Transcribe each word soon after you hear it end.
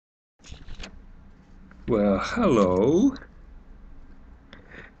Well, hello.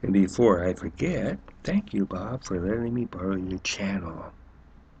 And before I forget, thank you, Bob, for letting me borrow your channel.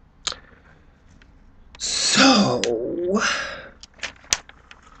 So,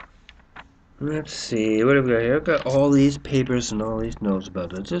 let's see. What have we got here? I've got all these papers and all these notes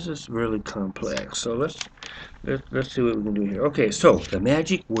about this. This is really complex. So let's see what we can do here. Okay, so the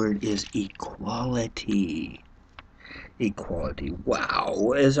magic word is equality. Equality.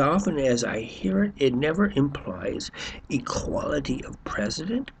 Wow. As often as I hear it, it never implies equality of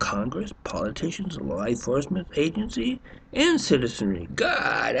president, Congress, politicians, law enforcement agency, and citizenry.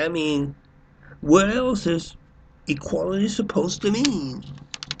 God, I mean, what else is equality supposed to mean?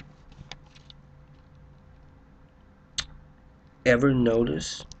 Ever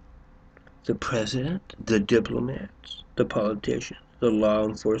notice the president, the diplomats, the politicians, the law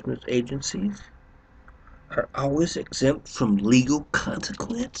enforcement agencies are always exempt from legal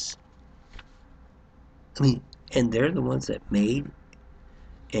consequence? I mean, and they're the ones that made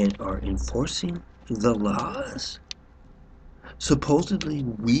and are enforcing the laws? Supposedly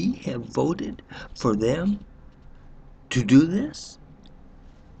we have voted for them to do this?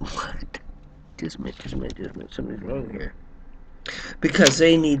 What? Just a minute, something's wrong here. Because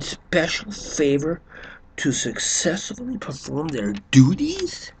they need special favor to successfully perform their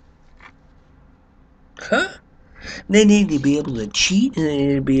duties? Huh? They need to be able to cheat, and they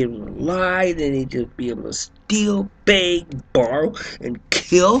need to be able to lie, they need to be able to steal, beg, borrow, and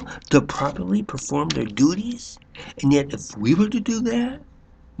kill to properly perform their duties? And yet, if we were to do that,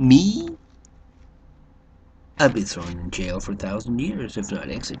 me, I'd be thrown in jail for 1,000 years, if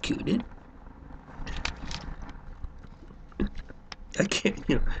not executed. I can't,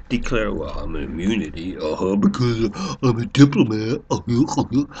 declare, well, I'm an immunity, because I'm a diplomat,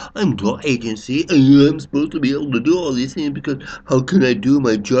 I'm law agency, and I'm supposed to be able to do all these things because how can I do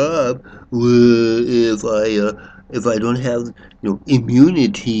my job if I don't have,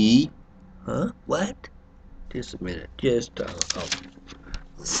 immunity? Huh? What? Just a minute, just a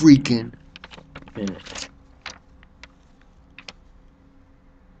freaking minute.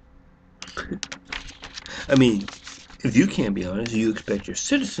 I mean, if you can't be honest, you expect your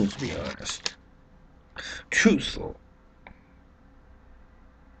citizens to be honest, truthful,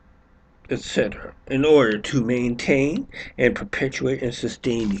 etc., in order to maintain and perpetuate and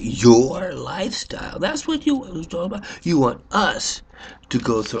sustain your lifestyle. That's what you was all about. You want us to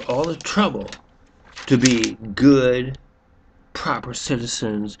go through all the trouble to be good, proper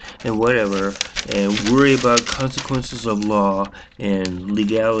citizens and whatever, and worry about consequences of law and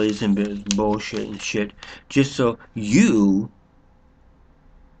legalities and bullshit and shit, just so you,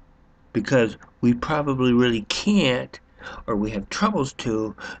 because we probably really can't, or we have troubles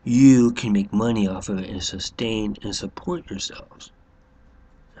to, you can make money off of it and sustain and support yourselves. Is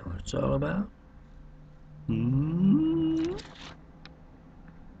that what it's all about? Mm-hmm.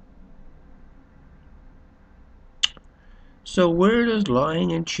 So where does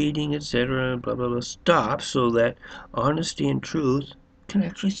lying and cheating, etc., blah, blah, blah, stop so that honesty and truth can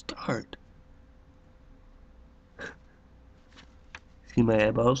actually start? See my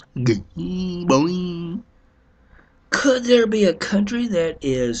eyeballs? Boing. Could there be a country that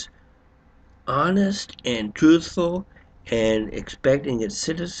is honest and truthful and expecting its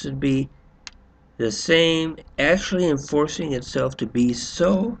citizens to be the same, actually enforcing itself to be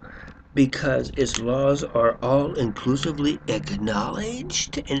so because its laws are all inclusively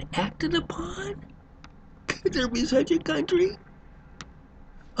acknowledged and acted upon? Could there be such a country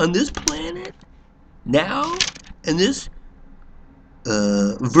on this planet now, in this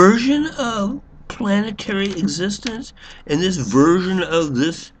version of planetary existence, in this version of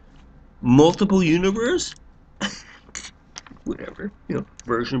this multiple universe? Whatever,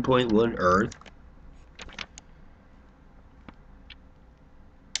 version 0.1 Earth.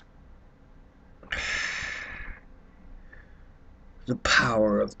 The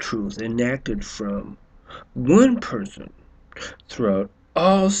power of truth enacted from one person throughout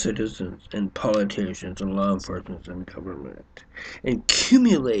all citizens and politicians and law enforcement and government, and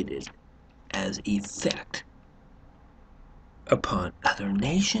accumulated as effect upon other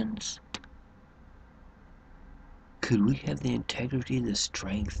nations. Could we have the integrity, the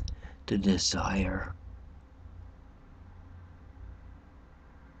strength, the desire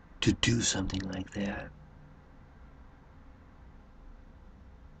to do something like that?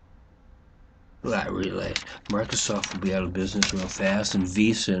 I realize Microsoft will be out of business real fast, and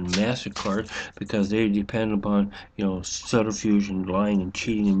Visa and MasterCard, because they depend upon, subterfuge and lying and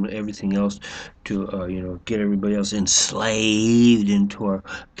cheating and everything else to, get everybody else enslaved into our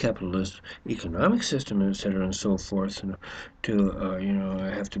capitalist economic system, etc. and so forth, and to,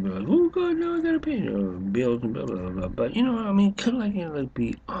 have to be like, oh God, now I gotta pay, bills and blah blah blah. But I mean, kind of like, like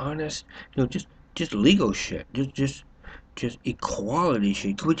be honest, just legal shit, just equality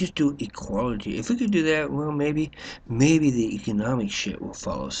shit. Could we just do equality? If we could do that, well, maybe the economic shit will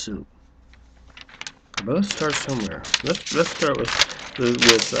follow suit. But let's start somewhere. Let's start with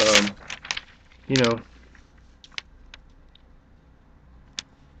you know.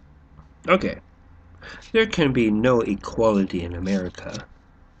 Okay, there can be no equality in America.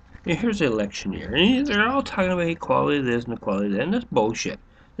 And here's the election year, and they're all talking about equality this and equality that, and that's bullshit.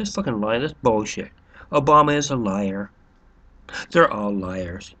 That's fucking lying. That's bullshit. Obama is a liar. They're all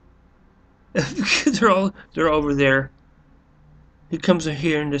liars. they're over there. He comes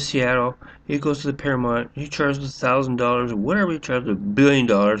here into Seattle. He goes to the Paramount. He charges $1,000 or whatever he charges, $1 billion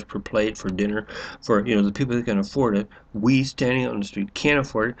per plate for dinner for the people that can afford it. We standing on the street can't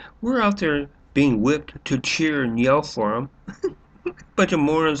afford it. We're out there being whipped to cheer and yell for him. Bunch of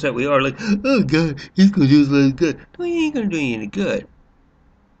morons that we are, like, oh God, he's gonna do us like good. No, he ain't gonna do you any good.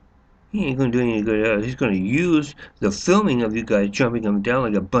 He ain't gonna do you any good at all. He's gonna use the filming of you guys jumping him down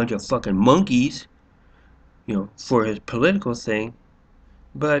like a bunch of fucking monkeys, for his political thing.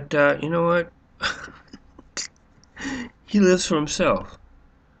 But you know what? He lives for himself.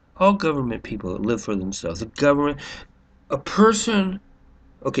 All government people live for themselves. The government, a person,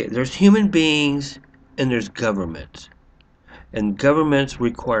 okay, there's human beings and there's governments. And governments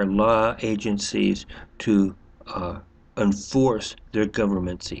require law agencies to enforce their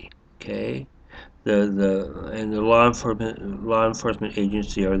governmency. Okay? The law enforcement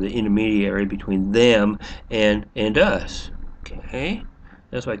agency are the intermediary between them and us. Okay,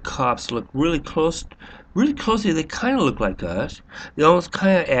 that's why cops look really closely. They kind of look like us. They almost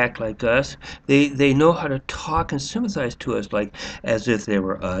kind of act like us. They know how to talk and sympathize to us like as if they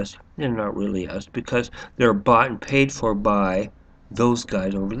were us. They're not really us because they're bought and paid for by those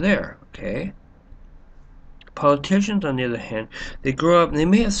guys over there. Okay. Politicians, on the other hand, they grow up and they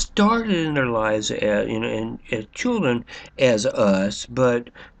may have started in their lives as, as children as us, but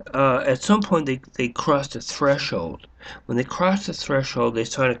at some point they cross the threshold. When they cross the threshold, they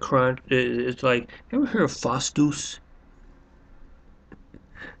start to crunch. It's like, ever hear of Faustus?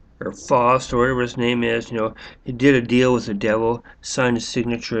 Or Faust, or whatever his name is, he did a deal with the devil, signed his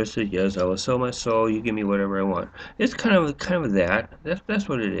signature, said, "Yes, I will sell my soul. You give me whatever I want." It's kind of that. That's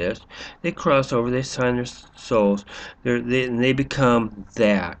what it is. They cross over, they sign their souls, they become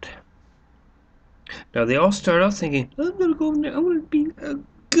that. Now they all start off thinking, I'm gonna go in there, I'm gonna be a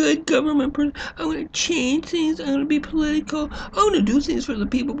good government person, I'm gonna change things, I'm gonna be political, I'm gonna do things for the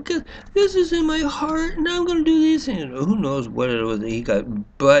people because this is in my heart and I'm gonna do these things. Who knows what it was that he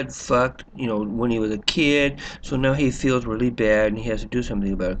got butt fucked, when he was a kid, so now he feels really bad and he has to do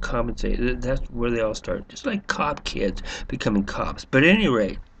something about it, compensate. That's where they all start. Just like cop kids becoming cops. But at any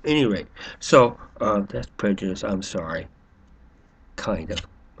rate, so that's prejudice, I'm sorry. Kind of.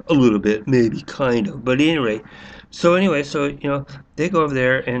 A little bit, maybe, kind of. But anyway, so they go over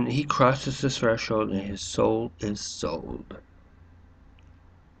there and he crosses the threshold and his soul is sold.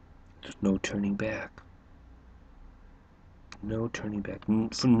 There's no turning back. No turning back.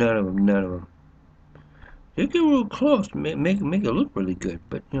 For none of them, none of them. They get real close, make it look really good,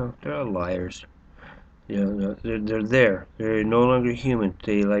 but they're all liars. They're there. They're no longer human.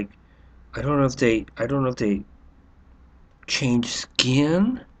 They like, I don't know if they change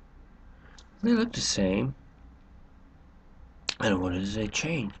skin. They look the same. I don't want to say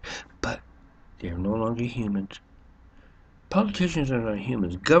change, but they're no longer humans. Politicians are not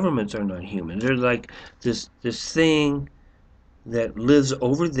humans. Governments are not humans. They're like this thing that lives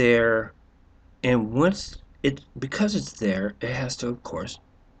over there, and because it's there, it has to, of course,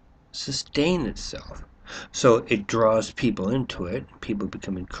 sustain itself. So it draws people into it. People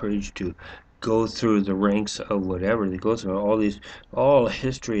become encouraged to go through the ranks of whatever they go through. All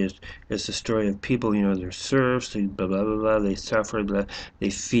history is the story of people. They're serfs. They blah blah blah blah. They suffer. Blah,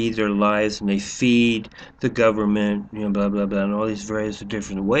 they feed their lives and they feed the government. Blah blah blah, and all these various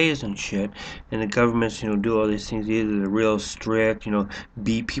different ways and shit. And the governments do all these things. Either they're real strict.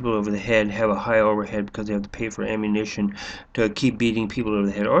 Beat people over the head, have a high overhead because they have to pay for ammunition to keep beating people over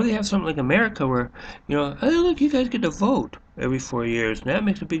the head, or they have something like America where, hey, look, you guys get to vote. every 4 years. And that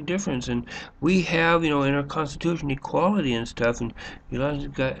makes a big difference. And we have, in our Constitution, equality and stuff. And as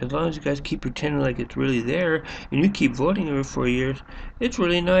long as you guys keep pretending like it's really there, and you keep voting every 4 years, it's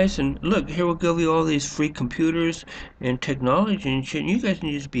really nice. And look, here we'll give you all these free computers and technology and shit. And you guys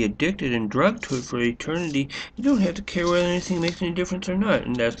need to just be addicted and drugged to it for eternity. You don't have to care whether anything makes any difference or not.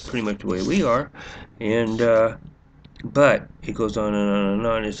 And that's pretty much the way we are. And but it goes on and on and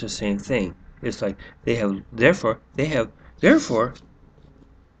on. It's the same thing. It's like therefore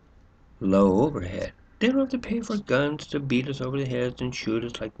low overhead. They don't have to pay for guns to beat us over the heads and shoot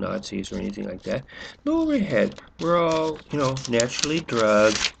us like Nazis or anything like that. Low overhead. We're all, naturally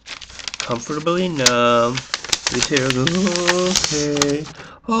drugged, comfortably numb. We sit there and go, okay.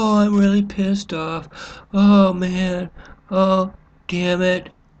 Oh, I'm really pissed off. Oh, man. Oh, damn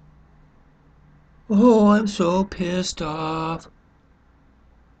it. Oh, I'm so pissed off.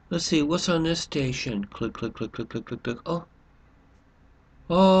 Let's see, what's on this station? Click, click, click, click, click, click, click.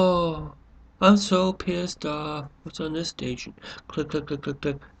 Oh, I'm so pissed off. What's on this station? Click, click, click, click,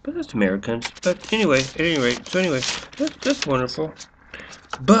 click. But that's Americans. But anyway, at any rate, that's wonderful.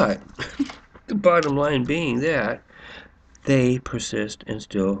 But the bottom line being that they persist and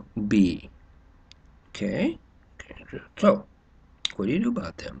still be. Okay? So, what do you do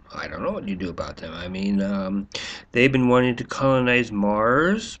about them? I don't know what you do about them. I mean, they've been wanting to colonize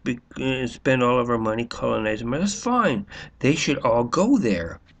Mars, spend all of our money colonizing Mars. That's fine. They should all go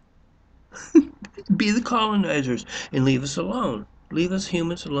there. Be the colonizers and leave us alone. Leave us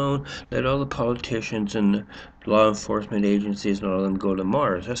humans alone. Let all the politicians and the law enforcement agencies and all of them go to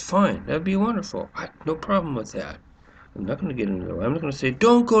Mars. That's fine. That'd be wonderful. No problem with that. I'm not going to get into it. I'm not going to say,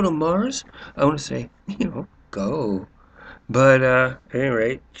 don't go to Mars. I want to say, go. But, at any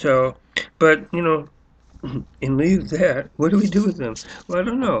rate, but, and leave that. What do we do with them? Well, I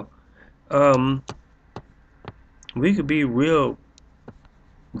don't know. Um, we could be real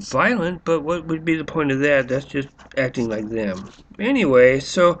violent, but what would be the point of that? That's just acting like them. Anyway,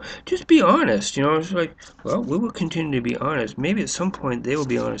 so just be honest. It's like, well, we will continue to be honest. Maybe at some point they will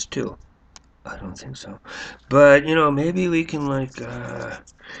be honest too. I don't think so. But, maybe we can, like,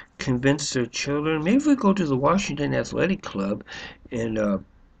 convince their children. Maybe if we go to the Washington Athletic Club and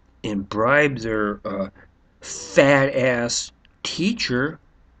bribe their fat ass teacher,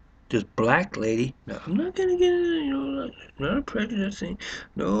 this black lady. Now, I'm not gonna get into, not a prejudice thing.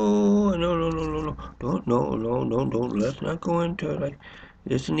 No, no, no, no, no, no. Don't, no, no, no, don't. Let's not go into like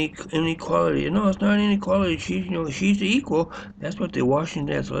it's an inequality. No, it's not inequality. She's equal. That's what the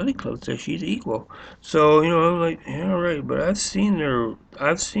Washington Athletic Club says. She's equal. So, I'm like, yeah, all right. But I've seen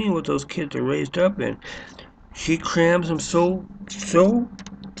what those kids are raised up in. She crams them so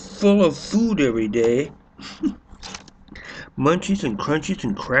full of food every day, munchies and crunchies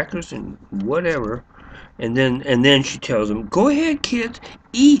and crackers and whatever. And then she tells them, "Go ahead, kids,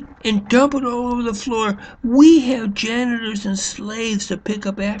 eat and dump it all over the floor. We have janitors and slaves to pick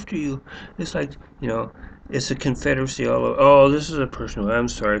up after you." It's like, it's a confederacy all over. Oh, this is a personal. I'm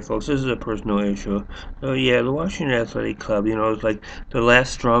sorry, folks. This is a personal issue. Oh yeah, the Washington Athletic Club. It's like the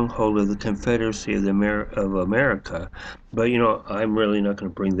last stronghold of the Confederacy of America. But I'm really not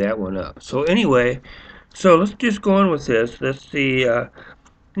going to bring that one up. So anyway, so let's just go on with this. Let's see.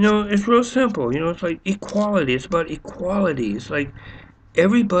 It's real simple. It's like equality. It's about equality. It's like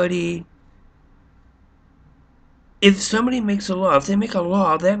everybody, if somebody makes a law, if they make a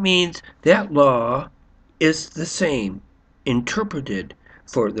law, that means that law is the same. Interpreted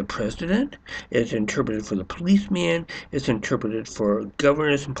for the president, it's interpreted for the policeman, it's interpreted for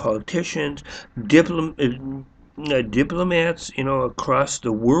governors and politicians, diplomats, across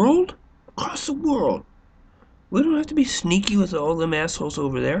the world. Across the world. We don't have to be sneaky with all them assholes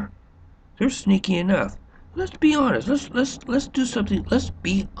over there. They're sneaky enough. Let's be honest. Let's do something. Let's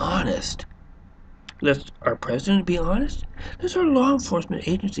be honest. Let's our president be honest. Let's our law enforcement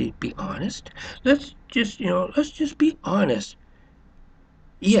agencies be honest. Let's just be honest.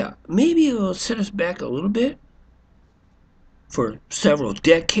 Yeah, maybe it'll set us back a little bit for several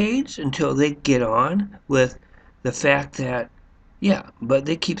decades until they get on with the fact that, yeah, but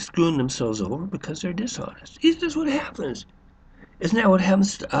they keep screwing themselves over because they're dishonest. It's just what happens. Isn't that what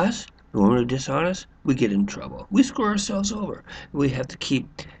happens to us? When we're dishonest, we get in trouble. We screw ourselves over. We have to keep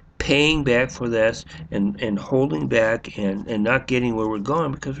paying back for this and holding back and not getting where we're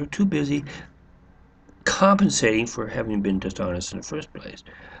going because we're too busy compensating for having been dishonest in the first place.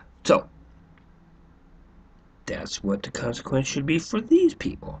 So, that's what the consequence should be for these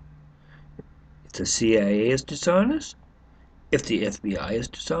people. If the CIA is dishonest, if the FBI is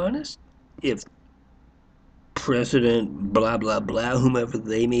dishonest, if President blah blah blah, whomever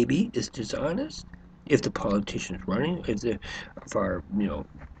they may be, is dishonest, if the politician's running, if our,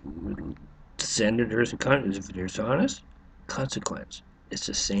 senators and congress, if they're dishonest, consequence. It's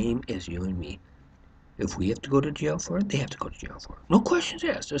the same as you and me. If we have to go to jail for it, they have to go to jail for it. No questions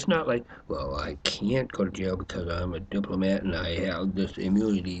asked. It's not like, well, I can't go to jail because I'm a diplomat and I have this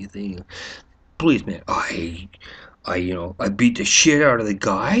immunity thing. Please, man, I beat the shit out of the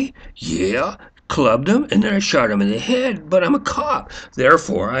guy. Yeah, clubbed him, and then I shot him in the head. But I'm a cop,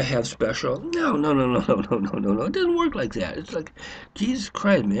 therefore I have special. No, no, no, no, no, no, no, no, no. It doesn't work like that. It's like, Jesus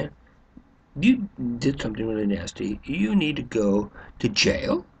Christ, man, you did something really nasty. You need to go to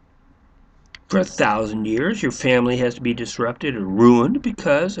jail for 1,000 years. Your family has to be disrupted or ruined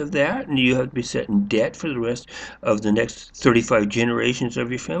because of that, and you have to be set in debt for the rest of the next 35 generations of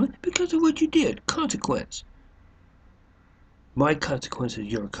your family because of what you did. Consequence. My consequence is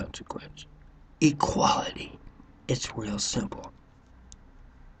your consequence. Equality. It's real simple.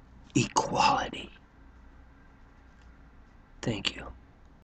 Equality. Thank you.